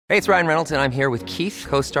Hey, it's Ryan Reynolds, and I'm here with Keith,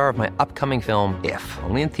 co-star of my upcoming film, If,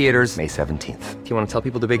 only in theaters May 17th. Do you want to tell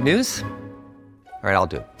people the big news? All right, I'll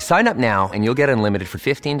do it. Sign up now and you'll get unlimited for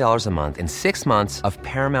 $15 a month and 6 months of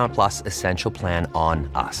Paramount Plus Essential Plan on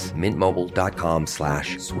us.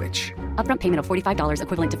 MintMobile.com/switch. Upfront payment of $45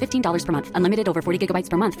 equivalent to $15 per month. Unlimited over 40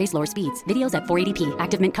 gigabytes per month. Face lower speeds. Videos at 480p.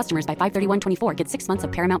 Active Mint customers by 531.24 get 6 months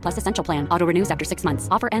of Paramount Plus Essential Plan. Auto renews after 6 months.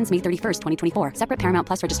 Offer ends May 31st, 2024. Separate Paramount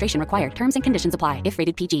Plus registration required. Terms and conditions apply if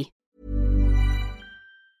rated PG.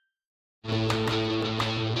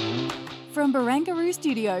 From Barangaroo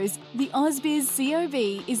Studios, the AusBiz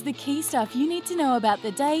COB is the key stuff you need to know about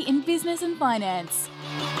the day in business and finance.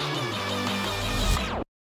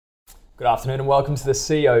 Good afternoon and welcome to the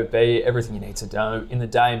COB, everything you need to know in the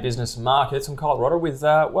day in business and markets. I'm Kyle Rodder with,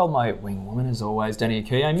 my wing woman as always, Danny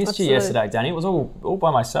Akey. I missed you yesterday, Danny. It was all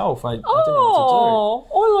by myself. I didn't know what to do.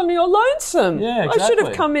 All on your lonesome. Yeah, exactly. I should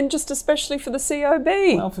have come in just especially for the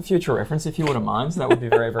COB. Well, for future reference, if you wouldn't mind, that would be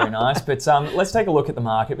very, very nice. But let's take a look at the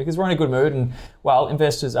market because we're in a good mood and,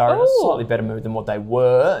 investors are in a slightly better mood than what they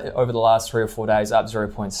were over the last 3 or 4 days, up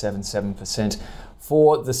 0.77%.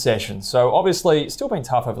 For the session. So obviously still been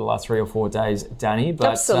tough over the last 3 or 4 days, Danny, but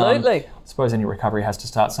absolutely. I suppose any recovery has to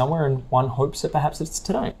start somewhere and one hopes that perhaps it's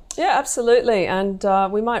today. Yeah, absolutely. And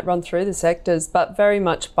we might run through the sectors, but very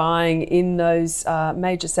much buying in those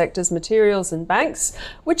major sectors, materials and banks,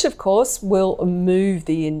 which of course will move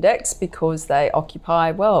the index because they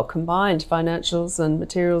occupy, combined financials and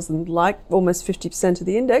materials and like almost 50% of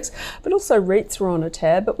the index, but also REITs were on a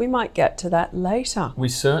tear, but we might get to that later. We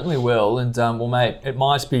certainly will. And mate, it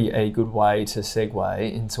might be a good way to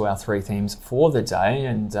segue into our 3 themes for the day.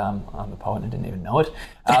 And I'm a poet and I didn't even know it.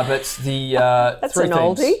 But the That's 3 an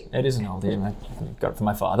themes, oldie. It is an oldie. I got it from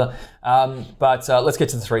my father. But let's get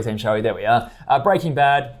to the 3 theme, shall we? There we are. Breaking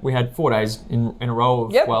Bad, we had 4 days in a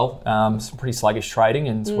row of, some pretty sluggish trading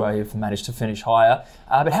and we've managed to finish higher.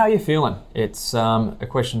 But how are you feeling? It's a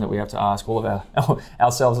question that we have to ask all of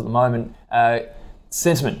ourselves at the moment.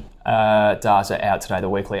 Sentiment data out today, the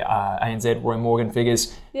weekly ANZ Roy Morgan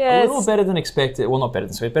figures. A little better than expected. Well, not better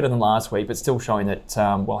than expected, better than last week, but still showing that,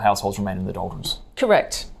 households remain in the doldrums.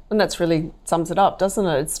 Correct. And that's really sums it up, doesn't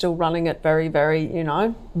it? It's still running at very, very,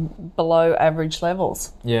 below average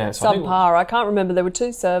levels. Yeah. So subpar. I can't remember. There were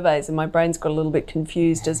 2 surveys and my brain's got a little bit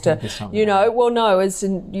confused as to, because in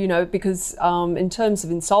terms of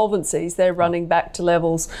insolvencies, they're running back to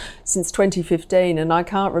levels since 2015. And I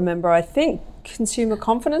can't remember, I think, consumer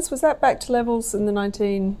confidence, was that back to levels in the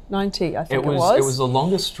 1990? I think it was. It was the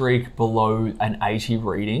longest streak below an 80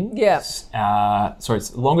 reading. Yeah. It's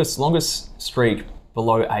longest streak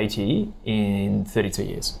below 80 in 32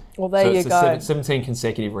 years. Well, there you go. 17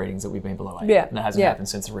 consecutive readings that we've been below 80. Yeah. And that hasn't happened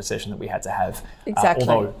since the recession that we had to have. Exactly.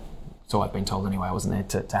 So I've been told anyway, I wasn't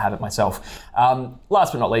there to have it myself.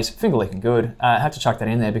 Last but not least, finger licking good. I had to chuck that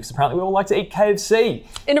in there because apparently we all like to eat KFC.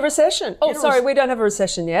 In a recession? We don't have a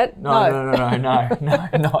recession yet. No,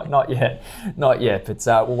 not yet. Not yet, but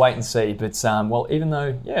we'll wait and see. But, even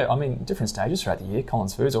though, different stages throughout the year,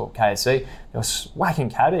 Collins Foods or KFC, they were whacking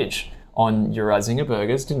cabbage on your zinger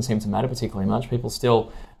burgers. Didn't seem to matter particularly much. People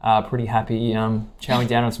still pretty happy chowing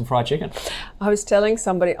down on some fried chicken. I was telling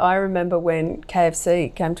somebody, I remember when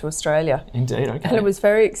KFC came to Australia. Indeed, okay. And it was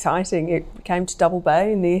very exciting. It came to Double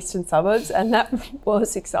Bay in the eastern suburbs, and that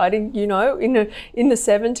was exciting, in the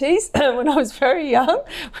 70s. When I was very young,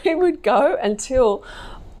 we would go until...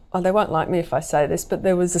 they won't like me if I say this, but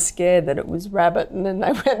there was a scare that it was rabbit, and then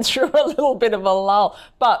they went through a little bit of a lull.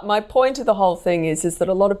 But my point of the whole thing is that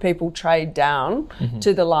a lot of people trade down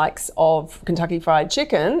to the likes of Kentucky Fried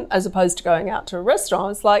Chicken as opposed to going out to a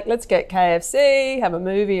restaurant. It's like, let's get KFC, have a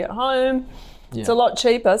movie at home. Yeah. It's a lot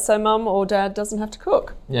cheaper, so mum or dad doesn't have to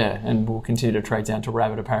cook. Yeah, and we'll continue to trade down to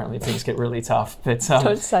rabbit apparently if things get really tough. But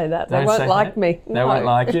don't say that. They won't like me. They won't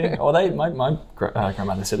like you. My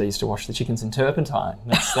grandmother said they used to wash the chickens in turpentine.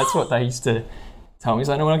 That's what they used to tell me. He's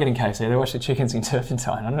like, no, we're not getting KFC. They wash the chickens in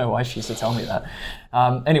turpentine. I don't know why she used to tell me that.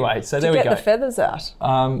 Anyway, so there we go. To get the feathers out.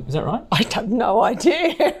 Is that right? I have no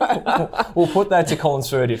idea. We'll put that to Collins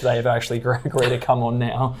Food if they ever actually agree to come on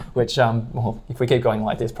now, which, if we keep going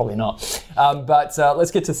like this, probably not. But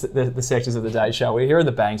let's get to the sectors of the day, shall we? Here are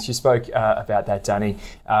the banks. You spoke about that, Danny.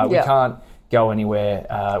 We can't go anywhere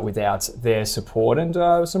without their support and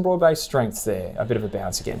some broad-based strengths there. A bit of a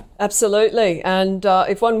bounce again. Absolutely. And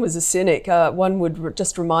if one was a cynic, one would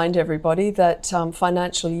just remind everybody that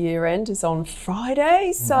financial year end is on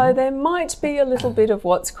Friday, so there might be a little bit of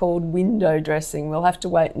what's called window dressing. We'll have to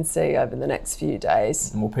wait and see over the next few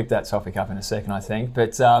days. And we'll pick that topic up in a second, I think.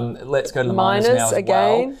 But let's go to the miners now as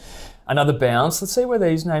again. well. another bounce. Let's see where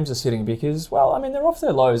these names are sitting because, well, I mean, they're off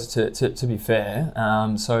their lows to be fair.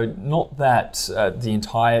 So not that the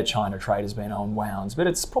entire China trade has been unwound, but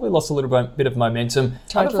it's probably lost a little bit of momentum.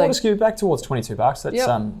 Totally. To skew back towards $22. That's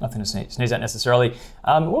nothing to sneeze at necessarily.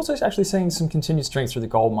 We're also actually seeing some continued strength through the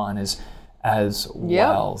gold miners as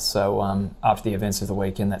well. So after the events of the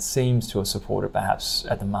weekend, that seems to have supported perhaps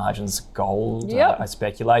at the margins gold, I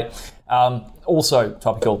speculate. Also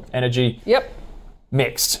topical energy.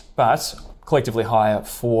 Mixed, but collectively higher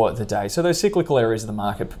for the day. So those cyclical areas of the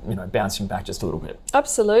market, bouncing back just a little bit.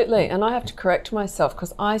 Absolutely. And I have to correct myself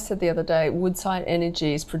because I said the other day Woodside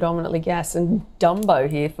Energy is predominantly gas, and Dumbo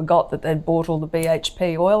here forgot that they'd bought all the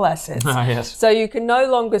BHP oil assets. Yes. So you can no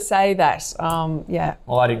longer say that.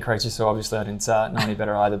 Well, I didn't correct you, so obviously I didn't know any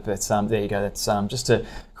better either. But there you go. That's just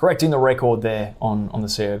correcting the record there on the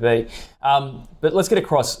COB. But let's get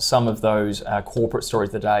across some of those corporate stories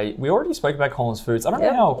of the day. We already spoke about Collins Foods. I don't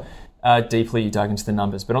know how deeply you dug into the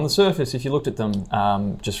numbers, but on the surface, if you looked at them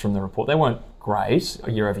just from the report, they weren't great.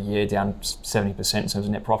 Year over year, down 70% in terms of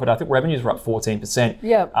net profit. I think revenues were up 14%.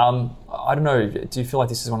 Yeah. I don't know. Do you feel like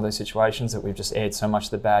this is one of those situations that we've just aired so much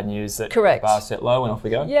of the bad news that Correct. the bar set low and off we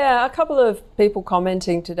go? Yeah, a couple of people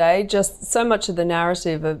commenting today, just so much of the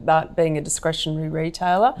narrative about being a discretionary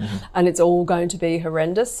retailer and it's all going to be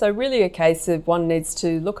horrendous. So really a case of one needs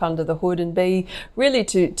to look under the hood and be really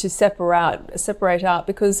to separate out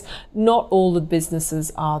because not all the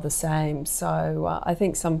businesses are the same. So I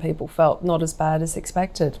think some people felt not as bad as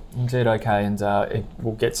expected. Indeed, okay, and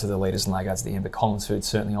we'll get to the leaders and laggards at the end, but Collins Foods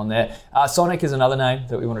certainly on there. Sonic is another name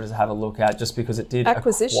that we wanted to have a look at just because it did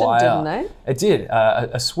acquisition, didn't they? It did,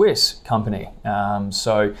 a Swiss company.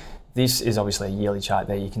 So this is obviously a yearly chart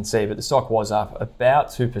there you can see, but the stock was up about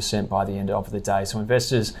 2% by the end of the day. So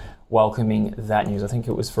investors welcoming that news. I think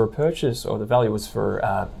it was for a purchase, or the value was for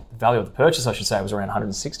the value of the purchase, I should say, was around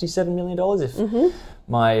 $167 million if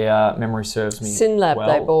my memory serves me Synlab well.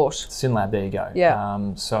 They bought. Synlab, there you go.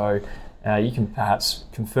 Yeah. So you can perhaps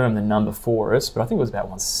confirm the number for us, but I think it was about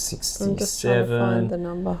 167. I'm just trying to find the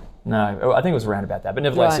number. No, I think it was around about that. But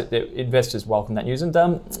nevertheless, investors welcome that news. And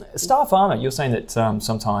Star Pharma, you're saying that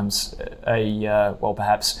sometimes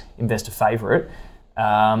perhaps investor favourite.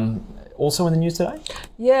 Also in the news today?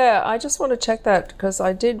 Yeah, I just want to check that because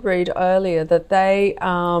I did read earlier that they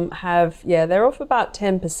they're off about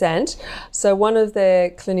 10%. So one of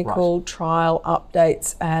their clinical trial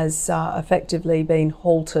updates has effectively been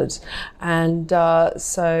halted. And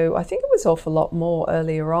so I think it was off a lot more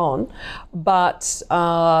earlier on. But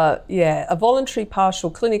a voluntary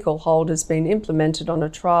partial clinical hold has been implemented on a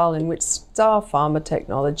trial in which Star Pharma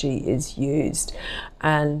technology is used.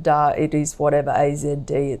 And it is whatever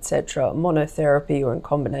AZD, etc., monotherapy or in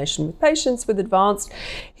combination with patients with advanced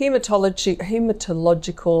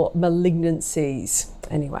hematological malignancies.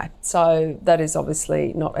 Anyway, so that is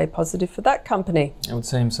obviously not a positive for that company. It would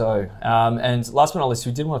seem so. And last but not least,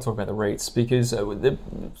 we did want to talk about the REITs because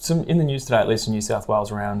some in the news today, at least in New South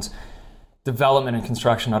Wales, around development and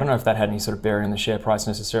construction. I don't know if that had any sort of bearing on the share price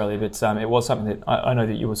necessarily, but it was something that I know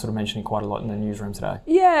that you were sort of mentioning quite a lot in the newsroom today.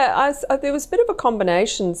 Yeah, there was a bit of a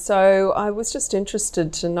combination. So I was just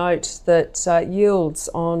interested to note that yields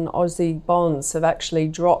on Aussie bonds have actually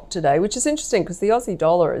dropped today, which is interesting because the Aussie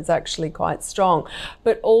dollar is actually quite strong.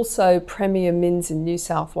 But also Premier Mins in New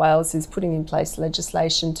South Wales is putting in place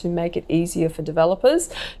legislation to make it easier for developers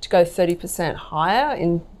to go 30% higher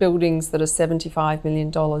in buildings that are $75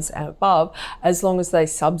 million and above, as long as they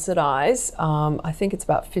subsidise, I think it's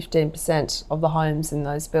about 15% of the homes in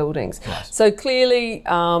those buildings. Nice. So clearly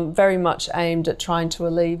very much aimed at trying to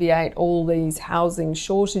alleviate all these housing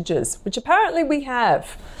shortages, which apparently we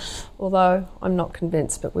have. Although I'm not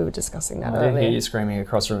convinced, but we were discussing that earlier. I did hear you screaming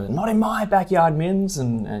across the room, not in my backyard, Mins,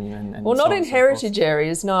 and well, not in heritage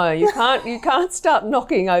areas. No, you can't start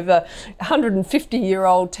knocking over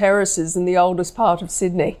 150-year-old terraces in the oldest part of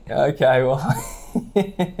Sydney. Okay, well.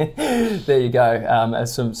 There you go.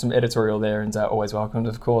 Some editorial there, and always welcomed,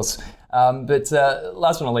 of course. But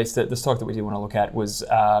last but not least, the stock that we did want to look at was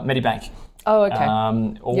Medibank. Oh,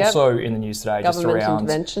 okay. Also in the news today, government just around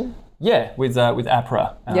intervention. Yeah, with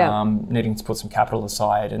APRA needing to put some capital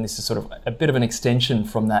aside, and this is sort of a bit of an extension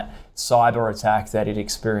from that cyber attack that it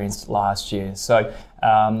experienced last year. So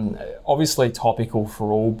obviously topical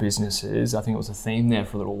for all businesses. I think it was a theme there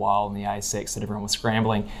for a little while in the ASX that everyone was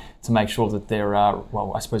scrambling to make sure that their,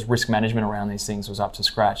 risk management around these things was up to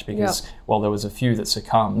scratch because, there was a few that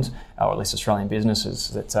succumbed, or at least Australian businesses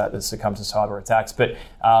that succumbed to cyber attacks. But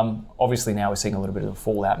obviously now we're seeing a little bit of a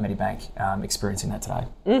fallout, Medibank experiencing that today.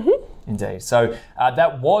 Mm-hmm. Indeed. So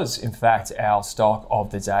that was, in fact, our stock of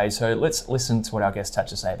the day. So let's listen to what our guest had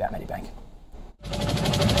to say about Medibank.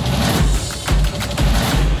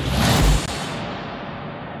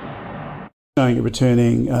 showing it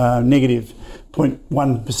returning negative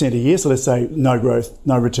 0.1% a year. So let's say no growth,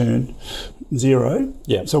 no return, zero.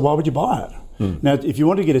 Yeah. So why would you buy it? Now, if you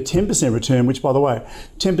want to get a 10% return, which, by the way,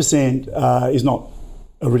 10% is not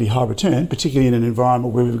a really high return, particularly in an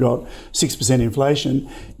environment where we've got 6% inflation,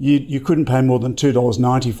 you couldn't pay more than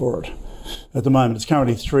 $2.90 for it. At the moment, it's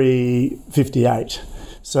currently $3.58.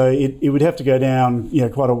 So it would have to go down,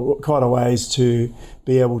 quite a ways to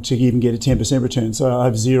be able to even get a 10% return. So I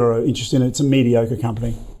have zero interest in it. It's a mediocre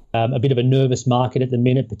company. A bit of a nervous market at the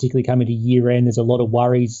minute, particularly coming to year end. There's a lot of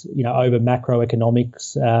worries, over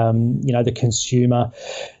macroeconomics, the consumer.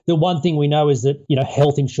 The one thing we know is that,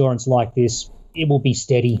 health insurance like this, it will be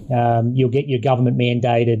steady. You'll get your government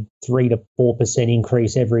mandated 3 to 4%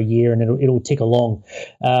 increase every year, and it'll tick along.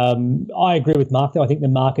 I agree with Mark, though. I think the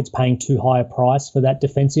market's paying too high a price for that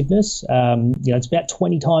defensiveness. It's about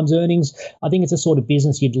 20 times earnings. I think it's a sort of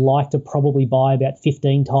business you'd like to probably buy about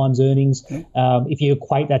 15 times earnings. If you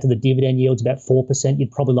equate that to the dividend yields, about 4%,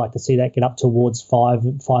 you'd probably like to see that get up towards 5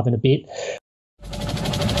 and a bit.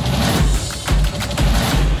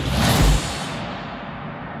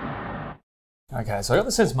 Okay, so I got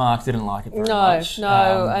the sense Mark didn't like it very much.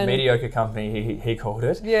 No. Mediocre company, he called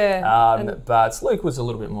it. Yeah. But Luke was a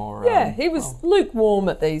little bit more... he was lukewarm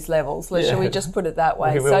at these levels. Shall we just put it that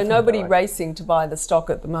way? So nobody racing to buy the stock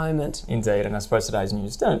at the moment. Indeed, and I suppose today's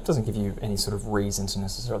news doesn't give you any sort of reason to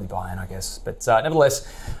necessarily buy in, I guess. But nevertheless,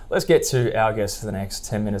 let's get to our guest for the next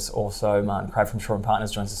 10 minutes or so. Martin Craig from Shaw &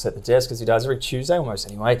 Partners joins us at the desk, as he does every Tuesday, almost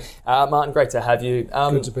anyway. Martin, great to have you.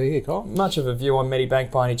 Good to be here, Kyle. Much of a view on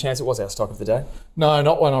Medibank by any chance? It was our stock of the day. No,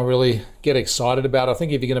 not one I really get excited about. I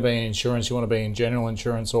think if you're going to be in insurance, you want to be in general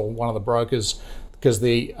insurance or one of the brokers, because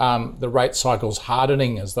the rate cycle's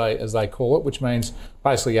hardening, as they call it, which means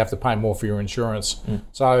basically you have to pay more for your insurance.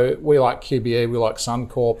 So we like QBE, we like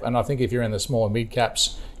Suncorp, and I think if you're in the small and mid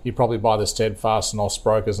caps, you probably buy the Steadfast and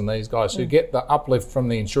Austbrokers and these guys who get the uplift from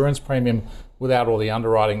the insurance premium without all the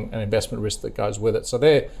underwriting and investment risk that goes with it. So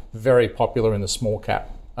they're very popular in the small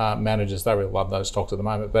cap managers. They really love those stocks at the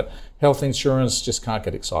moment, but health insurance just can't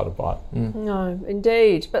get excited by it. No,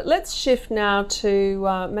 indeed. But let's shift now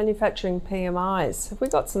to manufacturing PMIs. Have we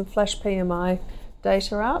got some flash PMI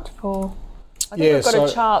data out for? I think we've got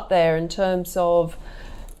a chart there in terms of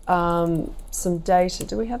some data.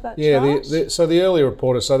 Do we have that chart? Yeah, so the early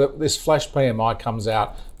reporter, this flash PMI comes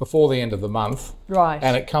out before the end of the month. Right.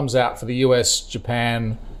 And it comes out for the US,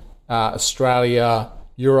 Japan, Australia,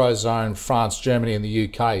 Eurozone, France, Germany and the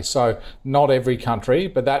UK. So not every country,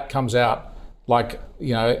 but that comes out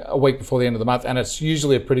a week before the end of the month, and it's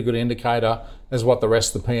usually a pretty good indicator as what the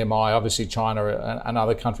rest of the PMI, obviously China and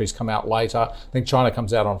other countries come out later. I think China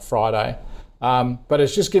comes out on Friday. But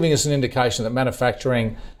it's just giving us an indication that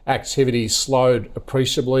manufacturing activity slowed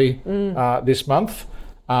appreciably this month.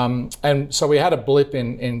 And so we had a blip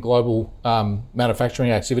in global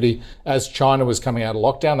manufacturing activity as China was coming out of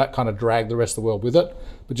lockdown. That kind of dragged the rest of the world with it.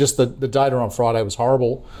 But just the data on Friday was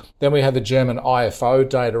horrible. Then we had the German IFO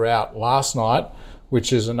data out last night,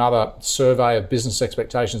 which is another survey of business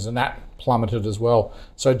expectations, and that plummeted as well.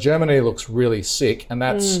 So Germany looks really sick, and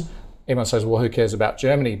that's... Everyone says, well, who cares about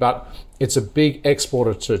Germany? But it's a big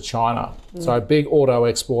exporter to China. So a big auto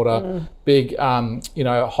exporter, big,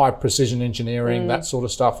 high precision engineering, that sort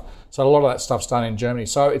of stuff. So a lot of that stuff's done in Germany.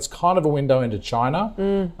 So it's kind of a window into China.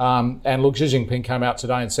 And look, Xi Jinping came out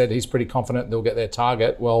today and said he's pretty confident they'll get their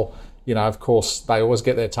target. Well, of course, they always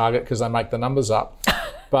get their target because they make the numbers up.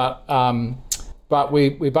 But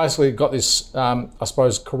we basically got this, I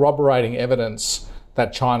suppose, corroborating evidence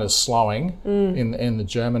that China's slowing in the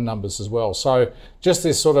German numbers as well. So just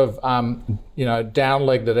this sort of down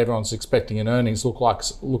leg that everyone's expecting in earnings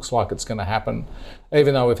looks like it's going to happen,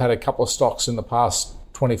 even though we've had a couple of stocks in the past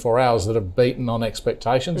 24 hours that have beaten on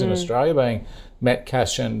expectations in Australia, being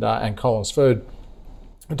Metcash and Collins Food.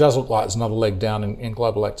 It does look like there's another leg down in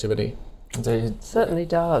global activity. It certainly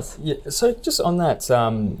does. Yeah. So just on that,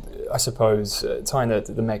 I suppose tying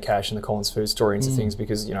the Metcash and the Collins Food story into things,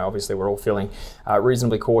 because obviously we're all feeling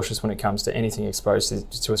reasonably cautious when it comes to anything exposed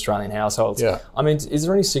to Australian households. Yeah. I mean, is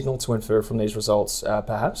there any signal to infer from these results,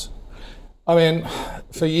 perhaps? I mean,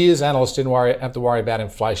 for years analysts didn't have to worry about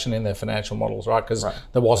inflation in their financial models, right? Because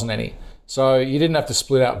there wasn't any. So you didn't have to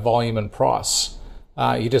split out volume and price.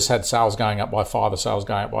 You just had sales going up by 5 or sales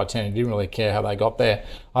going up by 10. You didn't really care how they got there.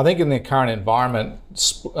 I think in the current environment,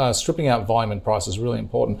 stripping out volume and price is really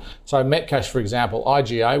important. So Metcash, for example,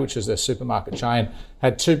 IGA, which is their supermarket chain,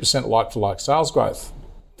 had 2% like-for-like sales growth.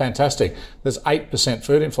 Fantastic. There's 8%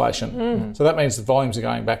 food inflation. So that means the volumes are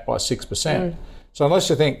going back by 6%. So unless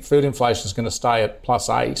you think food inflation is going to stay at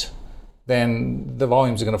 +8, then the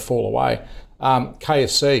volumes are going to fall away.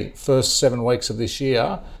 KFC, first 7 weeks of this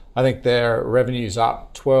year, I think their revenue's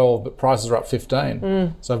up 12, but prices are up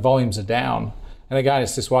 15. So volumes are down. And again,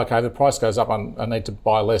 it's this way, okay, the price goes up, I need to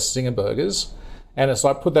buy less Zinger burgers. And it's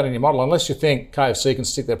like, put that in your model. Unless you think KFC can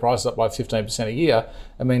stick their prices up by 15% a year,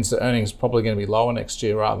 it means the earnings are probably going to be lower next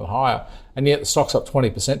year rather than higher. And yet the stock's up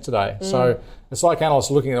 20% today. So it's like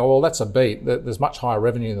analysts looking at, well, that's a beat. There's much higher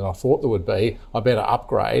revenue than I thought there would be. I better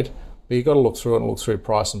upgrade. But you've got to look through it and look through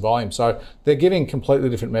price and volume. So they're giving completely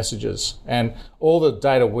different messages. And all the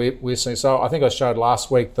data we're seeing, so I think I showed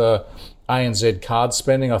last week the ANZ card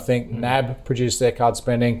spending. I think NAB produced their card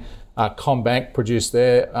spending. CommBank produced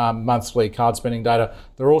their monthly card spending data.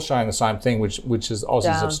 They're all showing the same thing, which is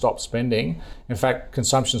Aussies have stopped spending. In fact,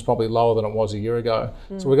 consumption is probably lower than it was a year ago.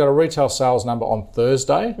 So we've got a retail sales number on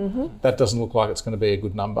Thursday. That doesn't look like it's going to be a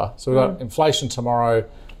good number. So we've got inflation tomorrow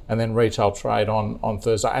and then retail trade on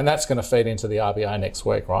Thursday. And that's going to feed into the RBA next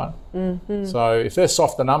week, right? So if they're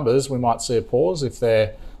softer numbers, we might see a pause. If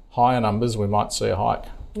they're higher numbers, we might see a hike.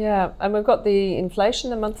 Yeah, and we've got the inflation,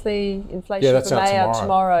 the monthly inflation for May out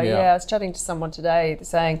tomorrow. Yeah, I was chatting to someone today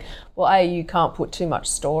saying, well, you can't put too much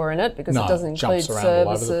store in it because it doesn't include services. All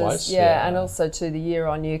over the place. And also to the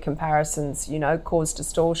year-on-year comparisons, cause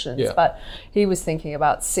distortions. Yeah. But he was thinking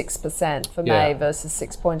about 6% for May versus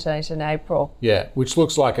 6.8 in April. Yeah, which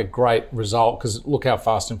looks like a great result because look how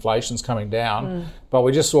fast inflation's coming down. But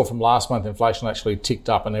we just saw from last month inflation actually ticked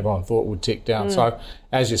up and everyone thought it would tick down. So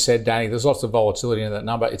as you said, Danny, there's lots of volatility in that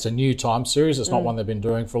number. It's a new time series. It's not one they've been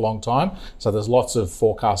doing for a long time. So there's lots of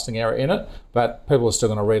forecasting error in it, but people are still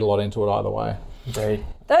going to read a lot into it either way. Indeed.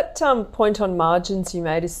 That point on margins you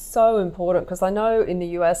made is so important because I know in the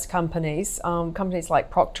US companies like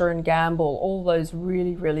Procter & Gamble, all those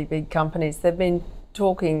really, really big companies, they've been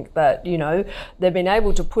talking that, they've been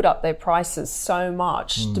able to put up their prices so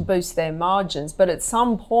much to boost their margins, but at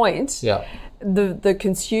some point, the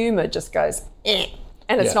consumer just goes,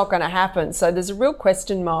 and it's not going to happen. So there's a real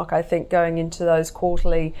question mark, I think, going into those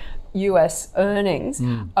quarterly US earnings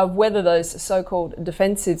of whether those so-called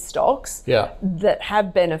defensive stocks that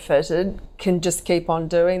have benefited can just keep on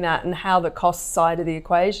doing that, and how the cost side of the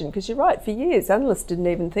equation. Because you're right, for years analysts didn't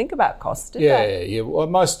even think about costs, did they? Yeah. Well,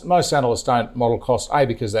 most analysts don't model costs, A,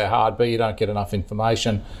 because they're hard, B, you don't get enough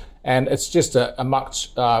information. And it's just a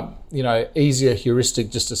much easier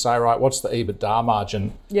heuristic just to say, right, what's the EBITDA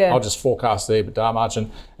margin? I'll just forecast the EBITDA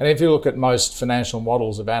margin. And if you look at most financial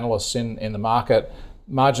models of analysts in the market,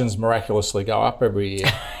 margins miraculously go up every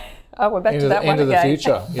year. We're back to that one again. Into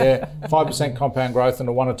the future, 5% compound growth and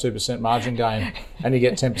a 1 or 2% margin gain, and you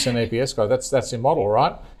get 10% EPS growth. That's your model,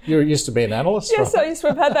 right? You used to be an analyst. Yes, right?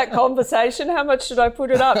 We've had that conversation. How much should I put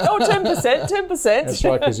it up? 10%. That's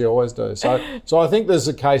right, because you always do. So I think there's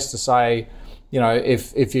a case to say,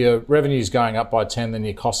 if your revenue is going up by 10, then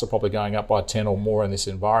your costs are probably going up by 10 or more in this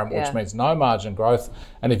environment, which means no margin growth.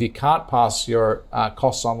 And if you can't pass your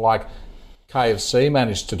costs on like KFC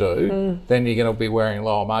managed to do, then you're going to be wearing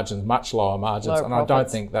lower margins, much lower margins. And I don't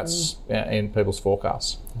think that's in people's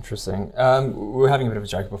forecasts. Interesting. We were having a bit of a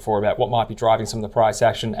joke before about what might be driving some of the price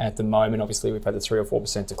action at the moment. Obviously, we've had the 3 or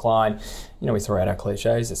 4% decline. We throw out our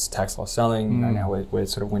cliches. It's tax loss selling. Now we're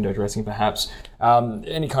sort of window dressing, perhaps.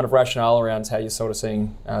 Any kind of rationale around how you're sort of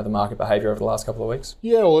seeing the market behaviour over the last couple of weeks?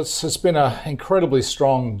 Yeah, well, it's been an incredibly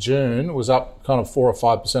strong June. It was up kind of 4 or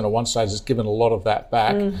 5% at one stage. It's given a lot of that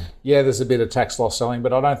back. There's a bit of tax loss selling,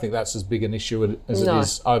 but I don't think that's as big an issue as it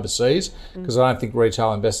is overseas, because I don't think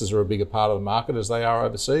retail investors are a bigger part of the market as they are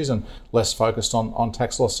overseas and less focused on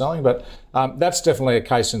tax loss selling. But that's definitely a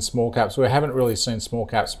case in small caps. We haven't really seen small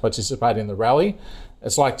caps participate in the rally.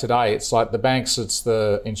 It's like today, it's like the banks, it's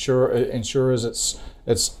the insurers, it's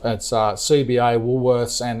CBA,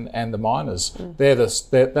 Woolworths, and the miners.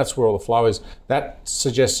 That's where all the flow is. That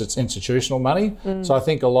suggests it's institutional money. So I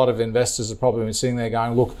think a lot of investors have probably been sitting there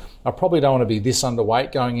going, look, I probably don't want to be this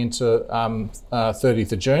underweight going into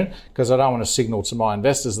 30th of June because I don't want to signal to my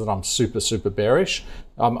investors that I'm super, super bearish.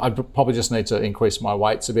 I probably just need to increase my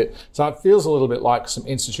weights a bit. So it feels a little bit like some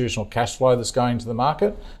institutional cash flow that's going to the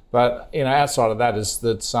market. But outside of that is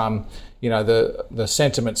that the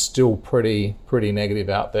sentiment's still pretty negative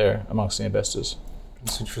out there amongst the investors.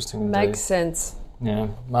 It's interesting. Makes sense. Yeah,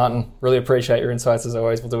 Martin, really appreciate your insights as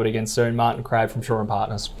always. We'll do it again soon. Martin Crabb from Shaw and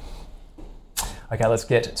Partners. Okay, let's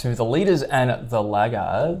get to the leaders and the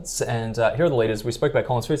laggards. And here are the leaders. We spoke about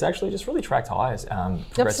Collins Foods. Actually, just really tracked highs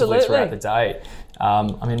progressively throughout the day.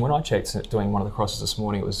 When I checked doing one of the crosses this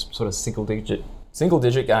morning, it was sort of single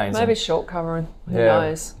digit gains. Maybe short covering. Who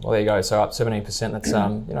knows? Well, there you go. So up 17%.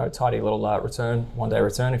 That's tidy little return, 1 day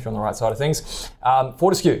return if you're on the right side of things.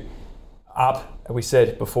 Fortescue up, we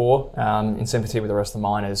said before, in sympathy with the rest of the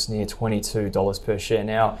miners, near $22 per share.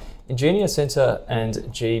 Now, Ingenia, Centre and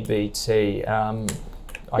GBT,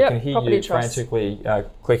 I can hear you frantically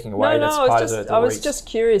clicking away. I was just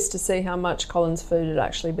curious to see how much Collins Food had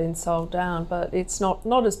actually been sold down, but it's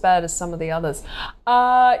not as bad as some of the others.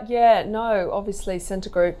 Obviously Centre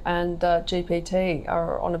Group and GPT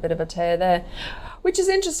are on a bit of a tear there. Which is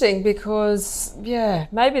interesting because,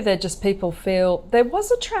 maybe they're just people feel... There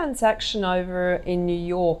was a transaction over in New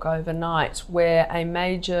York overnight where a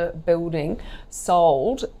major building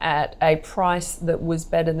sold at a price that was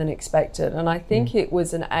better than expected. And I think it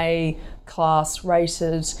was an A-class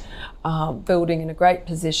rated building in a great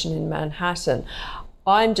position in Manhattan.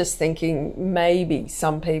 I'm just thinking maybe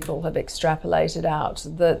some people have extrapolated out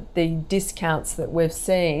that the discounts that we've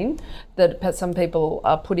seen that some people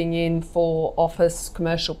are putting in for office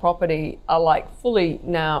commercial property are like fully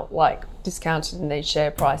now like discounted in these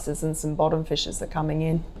share prices, and some bottom fishers are coming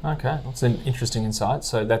in. Okay, that's an interesting insight.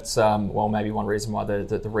 So that's, maybe one reason why the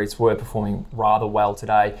REITs were performing rather well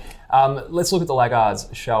today. Let's look at the laggards,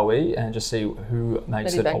 shall we, and just see who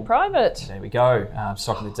makes it. Medibank Private. There we go.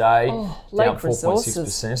 Stock of the day, down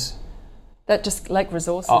 4.6%. That just Lake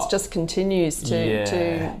Resources just continues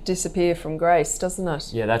to disappear from grace, doesn't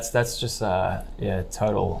it? Yeah, that's just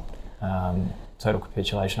total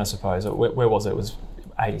capitulation, I suppose. Where was it? It was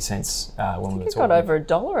 80 cents when we were talking. It got over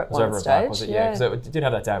 $1 at one stage. Was it? Yeah, because it did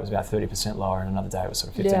have that day. It was about 30% lower, and another day it was sort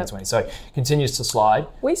of 15 to 20. So continues to slide.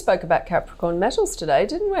 We spoke about Capricorn Metals today,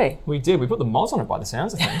 didn't we? We did. We put the mods on it by the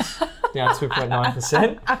sounds of things. Down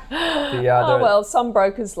 2.9%. Some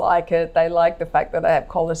brokers like it. They like the fact that they have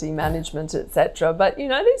quality management, etc. But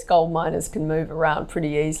these gold miners can move around pretty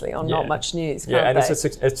easily on not much news. Can't they?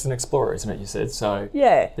 It's an explorer, isn't it? You said so.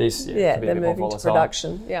 These can be a they're bit more moving to volatile.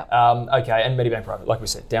 production. Yeah. Okay, and Medibank Private, like we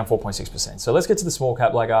said, down 4.6%. So let's get to the small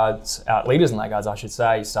cap laggards, leaders and laggards, I should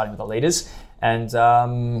say, starting with the leaders. And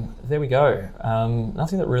there we go.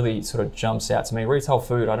 Nothing that really sort of jumps out to me. Retail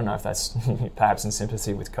food, I don't know if that's perhaps in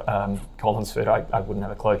sympathy with Collins Food. I wouldn't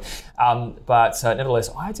have a clue. But nevertheless,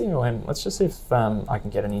 IDOM, let's just see if I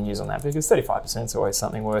can get any news on that, because 35% is always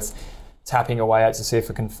something worth tapping away at to see if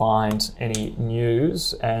we can find any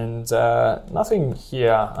news. And nothing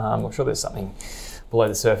here. I'm sure there's something below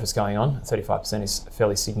the surface going on. 35% is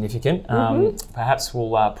fairly significant. Perhaps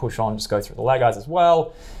we'll push on, just go through the laggards as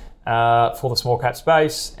well. For the small cap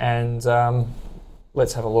space, and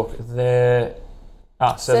let's have a look there.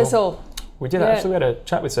 Sezzle. We did actually. We had a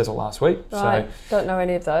chat with Sezzle last week. Right. So, don't know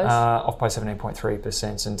any of those. Off by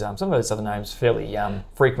 17.3%, and some of those other names fairly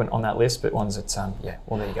frequent on that list, but ones that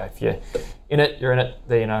well, there you go. If you're in it, you're in it.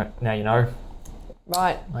 There you know. Now you know.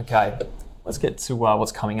 Right. Okay. Let's get to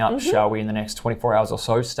what's coming up, shall we? In the next 24 hours or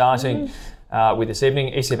so, starting. With this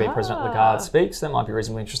evening, ECB President Lagarde speaks. That might be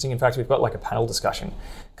reasonably interesting. In fact, we've got like a panel discussion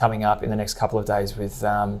coming up in the next couple of days with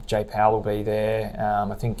Jay Powell will be there.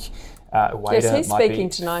 I think Wader yes, he's speaking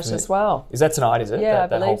tonight as well. Is that tonight, is it? Yeah,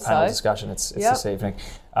 that whole panel discussion, it's this evening.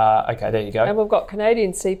 Okay, there you go. And we've got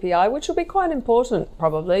Canadian CPI, which will be quite important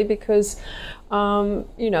probably because,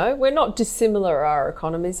 we're not dissimilar, our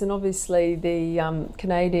economies, and obviously the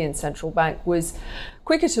Canadian Central Bank was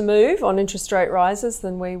quicker to move on interest rate rises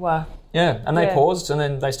than we were. Yeah, and they paused and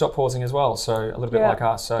then they stopped pausing as well, so a little bit like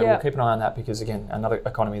us. So we'll keep an eye on that because, again, another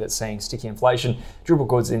economy that's seeing sticky inflation, durable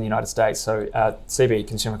goods in the United States, so CB,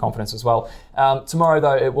 consumer confidence as well. Tomorrow,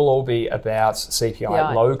 though, it will all be about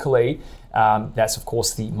CPI locally. That's, of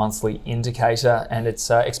course, the monthly indicator, and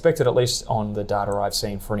it's expected, at least on the data I've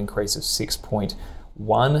seen, for an increase of 6.1%.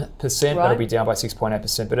 That'll be down by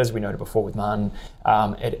 6.8%, but as we noted before with Martin,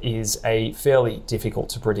 it is a fairly difficult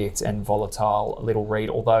to predict and volatile little read,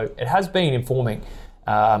 although it has been informing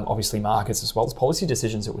obviously markets as well as policy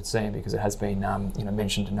decisions, it would seem, because it has been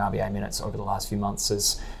mentioned in RBA minutes over the last few months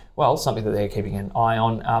as well, something that they're keeping an eye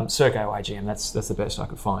on. Serco AGM, that's the best I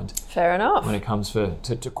could find. Fair enough. When it comes to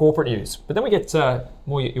corporate news. But then we get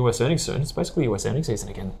more US earnings soon. It's basically US earnings season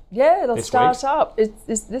again. Yeah, it'll start up.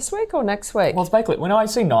 Is this week or next week? Well, it's basically, when I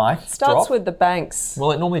see Nike starts with the banks.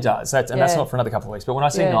 Well, it normally does. That's not for another couple of weeks. But when I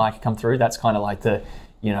see Nike come through, that's kind of like the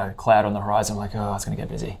cloud on the horizon. I'm like, it's going to get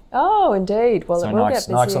busy. Oh, indeed. Well, it will get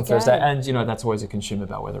busy Nike's on again. Thursday, and that's always a consumer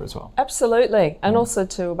bellwether as well. Absolutely, and also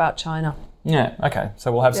too about China. Yeah, okay.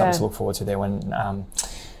 So we'll have something to look forward to there when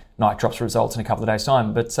Nike drops results in a couple of days'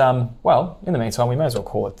 time. But, in the meantime, we may as well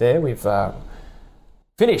call it there. We've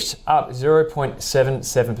finished up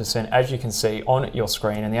 0.77%, as you can see on your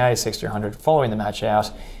screen. And the ASX 300, following the match out,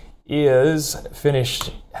 has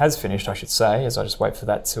finished, I should say, as I just wait for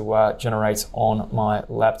that to generate on my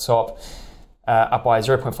laptop. up by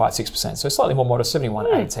 0.56%. So slightly more modest,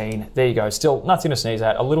 71.18. There you go. Still nothing to sneeze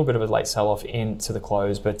at. A little bit of a late sell-off into the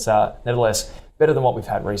close, but nevertheless, better than what we've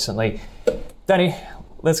had recently. Danny,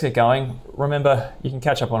 let's get going. Remember, you can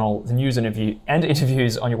catch up on all the news and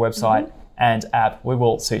interviews on your website and app. We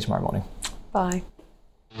will see you tomorrow morning. Bye.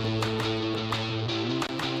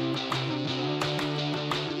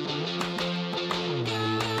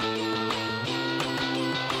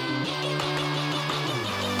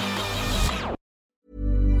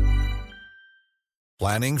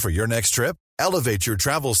 Planning for your next trip? Elevate your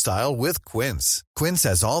travel style with Quince. Quince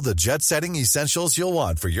has all the jet-setting essentials you'll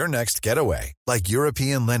want for your next getaway, like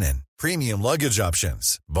European linen, premium luggage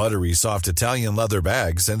options, buttery soft Italian leather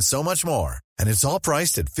bags, and so much more. And it's all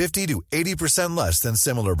priced at 50 to 80% less than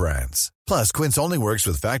similar brands. Plus, Quince only works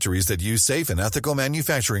with factories that use safe and ethical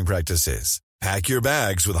manufacturing practices. Pack your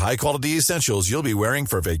bags with high-quality essentials you'll be wearing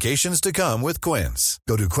for vacations to come with Quince.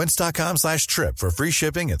 Go to quince.com/trip for free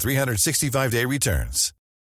shipping and 365-day returns.